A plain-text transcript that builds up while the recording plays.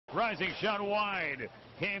Rising shot wide.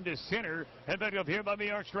 Came to center. And back up here by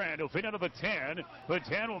Bjorkstrand. He'll feed out of Petan.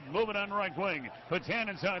 Petan will move it on right wing. Petan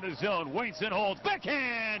inside the zone. Waits and holds.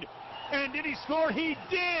 Backhand! And did he score? He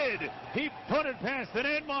did! He put it past the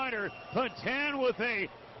netminder. Petan with a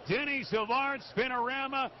Denny Savard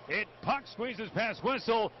spin-o-rama. It puck squeezes past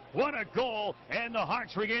Whistle. What a goal! And the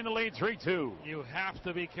Hawks regain the lead 3-2. You have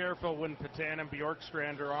to be careful when Petan and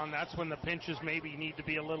Bjorkstrand are on. That's when the pinches maybe need to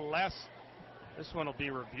be a little less. This one will be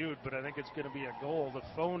reviewed, but I think it's going to be a goal. The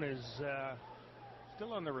phone is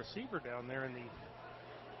still on the receiver down there in the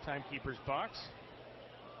timekeeper's box.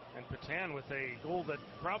 And Petan with a goal that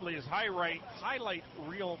probably is highlight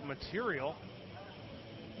reel material.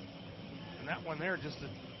 And that one there, just a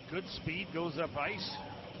good speed, goes up ice.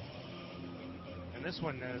 And this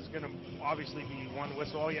one is going to obviously be one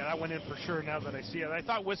Whistle. Oh, yeah, that went in for sure now that I see it. I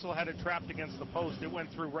thought Whistle had it trapped against the post. It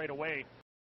went through right away.